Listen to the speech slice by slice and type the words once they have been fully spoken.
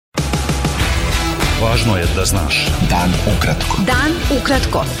Važno je da znaš. Dan ukratko. Dan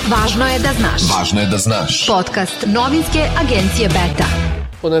ukratko. Važno je da znaš. Važno je da znaš. Podcast novinske agencije Beta.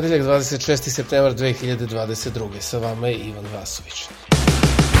 Ponedeljak 26. septembar 2022. Sa vama je Ivan Vasović.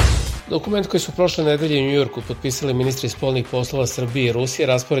 Dokument koji su prošle nedelje u Njujorku potpisali ministri spoljnih poslova Srbije i Rusije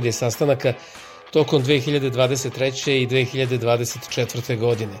raspored je sastanaka tokom 2023. i 2024.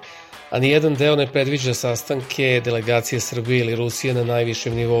 godine, a nijedan deo ne predviđa sastanke delegacije Srbije ili Rusije na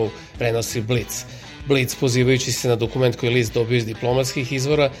najvišem nivou, prenosi Blic. Blic, pozivajući se na dokument koji list dobio iz diplomatskih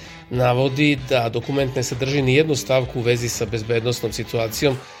izvora, navodi da dokument ne sadrži ni jednu stavku u vezi sa bezbednosnom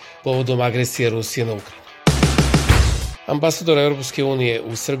situacijom povodom agresije Rusije na Ukrajinu. Ambasador Europske unije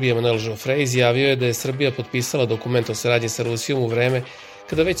u Srbiji Emanuel Joffre izjavio je da je Srbija potpisala dokument o saradnji sa Rusijom u vreme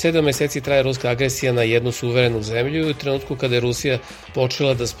kada već 7 meseci traje ruska agresija na jednu suverenu zemlju i u trenutku kada je Rusija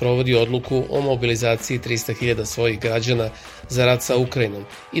počela da sprovodi odluku o mobilizaciji 300.000 svojih građana za rat sa Ukrajinom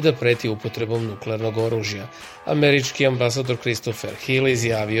i da preti upotrebom nuklearnog oružja. Američki ambasador Christopher Hill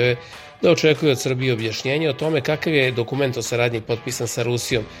izjavio je da očekuje od Srbije objašnjenje o tome kakav je dokument o saradnji potpisan sa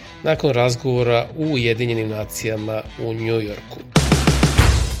Rusijom nakon razgovora u Ujedinjenim nacijama u Njujorku.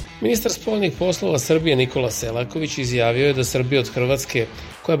 Ministar spoljnih poslova Srbije Nikola Selaković izjavio je da Srbija od Hrvatske,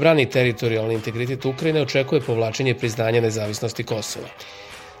 koja brani teritorijalni integritet Ukrajine, očekuje povlačenje priznanja nezavisnosti Kosova.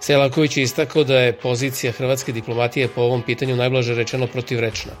 Selaković je istakao da je pozicija hrvatske diplomatije po ovom pitanju najblaže rečeno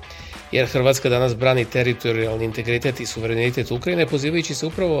protivrečna, jer Hrvatska danas brani teritorijalni integritet i suverenitet Ukrajine, pozivajući se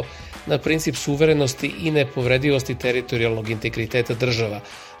upravo na princip suverenosti i nepovredivosti teritorijalnog integriteta država,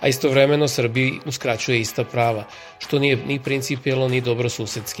 a istovremeno Srbiji uskraćuje ista prava, što nije ni principijelno ni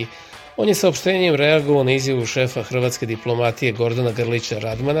dobrosusedski. On je saopštenjem reagovao na izjavu šefa hrvatske diplomatije Gordana Grlića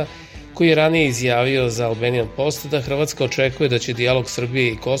Radmana, koji je ranije izjavio za Albanian Post da Hrvatska očekuje da će dijalog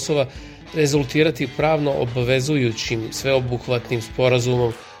Srbije i Kosova rezultirati pravno obavezujućim sveobuhvatnim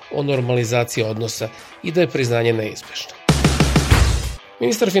sporazumom o normalizaciji odnosa i da je priznanje neizbešno.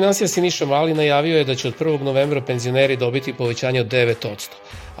 Ministar finansija Siniša Mali najavio je da će od 1. novembra penzioneri dobiti povećanje od 9%,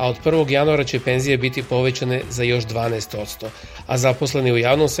 a od 1. januara će penzije biti povećane za još 12%, a zaposleni u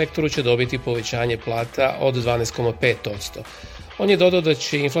javnom sektoru će dobiti povećanje plata od 12,5%. On je dodao da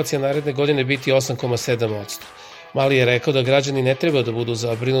će inflacija naredne godine biti 8,7%. Mali je rekao da građani ne treba da budu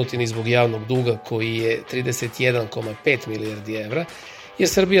zabrinuti ni zbog javnog duga koji je 31,5 milijardi evra, jer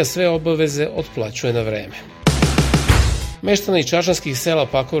Srbija sve obaveze otplaćuje na vreme. Meštani čačanskih sela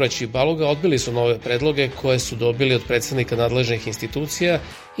Pakovraće i Baluga odbili su nove predloge koje su dobili od predstavnika nadležnih institucija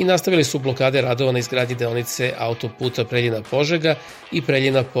i nastavili su blokade radova na izgradnji deonice autoputa Preljina-Požega i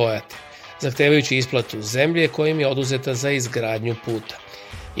Preljina-Pojate, zahtevajući isplatu zemlje koja im je oduzeta za izgradnju puta.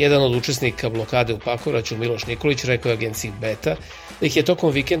 Jedan od učesnika blokade u Pakovraću, Miloš Nikolić, rekao je agenciji Beta da ih je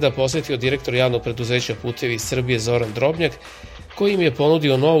tokom vikenda posetio direktor javnog preduzeća Putevi Srbije Zoran Drobnjak, koji im je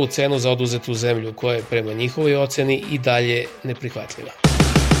ponudio novu cenu za oduzetu zemlju, koja je prema njihovoj oceni i dalje neprihvatljiva.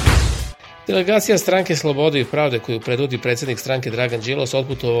 Delegacija Stranke Slobode i Pravde, koju predvodi predsednik stranke Dragan Đilas,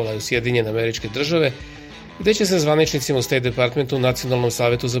 otputovala je u Sjedinjene Američke Države, gde će se zvaničnicima u State Departmentu, Nacionalnom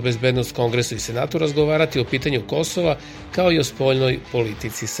savetu za bezbednost, Kongresu i Senatu razgovarati o pitanju Kosova kao i o spoljnoj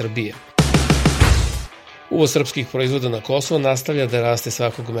politici Srbije. Uvoz srpskih proizvoda na Kosovo nastavlja da raste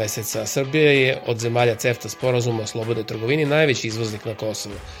svakog meseca, a Srbija je od zemalja CEFTA sporazuma o slobodnoj trgovini najveći izvoznik na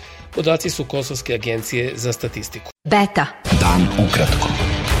Kosovo. Podaci su Kosovske agencije za statistiku. Beta. Dan ukratko.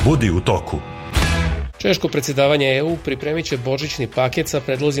 Budi u toku. Češko predsjedavanje EU pripremit će božićni paket sa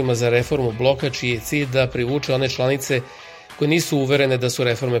predlozima za reformu bloka, čiji je cilj da privuče one članice koje nisu uverene da su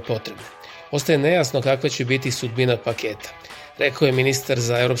reforme potrebne. Ostaje nejasno kakva će biti sudbina paketa, rekao je ministar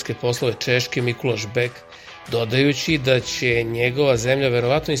za evropske poslove Češke Mikulaš Bek, dodajući da će njegova zemlja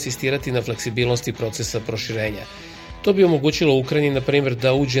verovatno insistirati na fleksibilnosti procesa proširenja. To bi omogućilo Ukrajini, na primjer,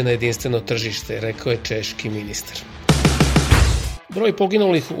 da uđe na jedinstveno tržište, rekao je češki ministar. Broj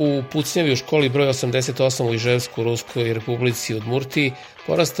poginulih u pucnjavi u školi broj 88 u Iževsku, Ruskoj republici Udmurtiji,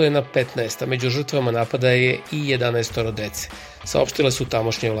 porastao je na 15, a među žrtvama napada je i 11 dece, saopštile su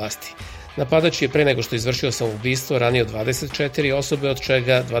tamošnje vlasti. Napadač je pre nego što izvršio samoubistvo ranio 24 osobe, od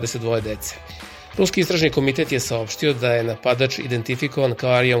čega 22 dece. Ruski istražni komitet je saopštio da je napadač identifikovan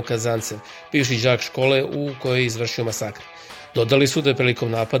kao Arijam Kazancev, bivši đak škole u kojoj je izvršio masakr. Dodali su da je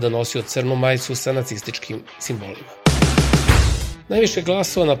prilikom napada nosio crnu majicu sa nacističkim simbolima. Najviše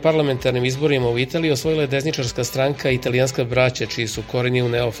glasova na parlamentarnim izborima u Italiji osvojila je desničarska stranka Italijanska braća, čiji su koreni u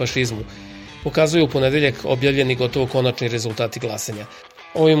neofašizmu. Pokazuju u ponedeljak objavljeni gotovo konačni rezultati glasanja.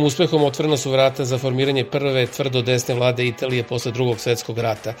 Ovim uspehom otvorena su vrata za formiranje prve tvrdo desne vlade Italije posle Drugog svetskog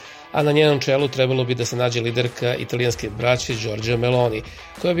rata, a na njenom čelu trebalo bi da se nađe liderka italijanske braće Giorgia Meloni,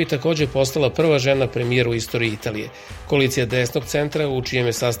 koja bi takođe postala prva žena premijer u istoriji Italije. Koalicija desnog centra, u čijem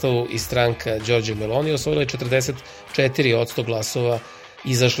je sastavu i stranka Giorgia Meloni, osvojila je 44% glasova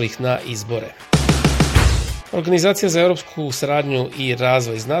izašlih na izbore. Organizacija za evropsku saradnju i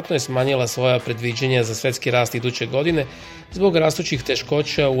razvoj znatno je smanjila svoja predviđenja za svetski rast iduće godine zbog rastućih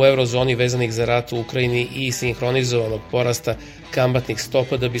teškoća u eurozoni vezanih za rat u Ukrajini i sinhronizovanog porasta kamatnih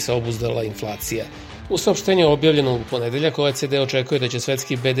stopa da bi se obuzdala inflacija. U saopštenju objavljenom u ponedeljak OECD očekuje da će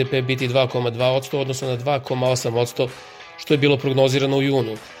svetski BDP biti 2,2%, odnosno na 2,8%, što je bilo prognozirano u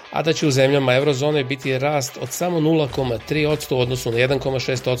junu, a da će u zemljama eurozone biti rast od samo 0,3% u odnosu na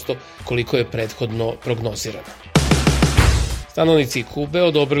 1,6% koliko je prethodno prognozirano. Stanovnici Kube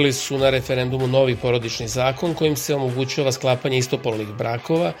odobrili su na referendumu novi porodični zakon kojim se omogućava sklapanje istopolnih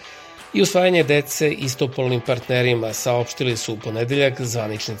brakova i usvajanje dece istopolnim partnerima, saopštili su u ponedeljak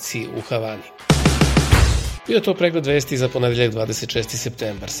zvaničnici u Havani. Bio je to pregled vesti za ponedeljak 26.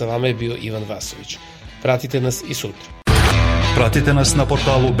 septembar. Sa vama je bio Ivan Vasović. Pratite nas i sutra. Pratite nas na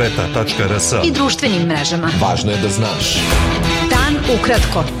portalu beta.rs I društvenim mrežama. Važno je da znaš. Dan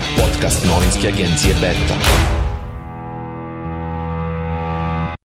ukratko. Podcast novinske agencije Beta.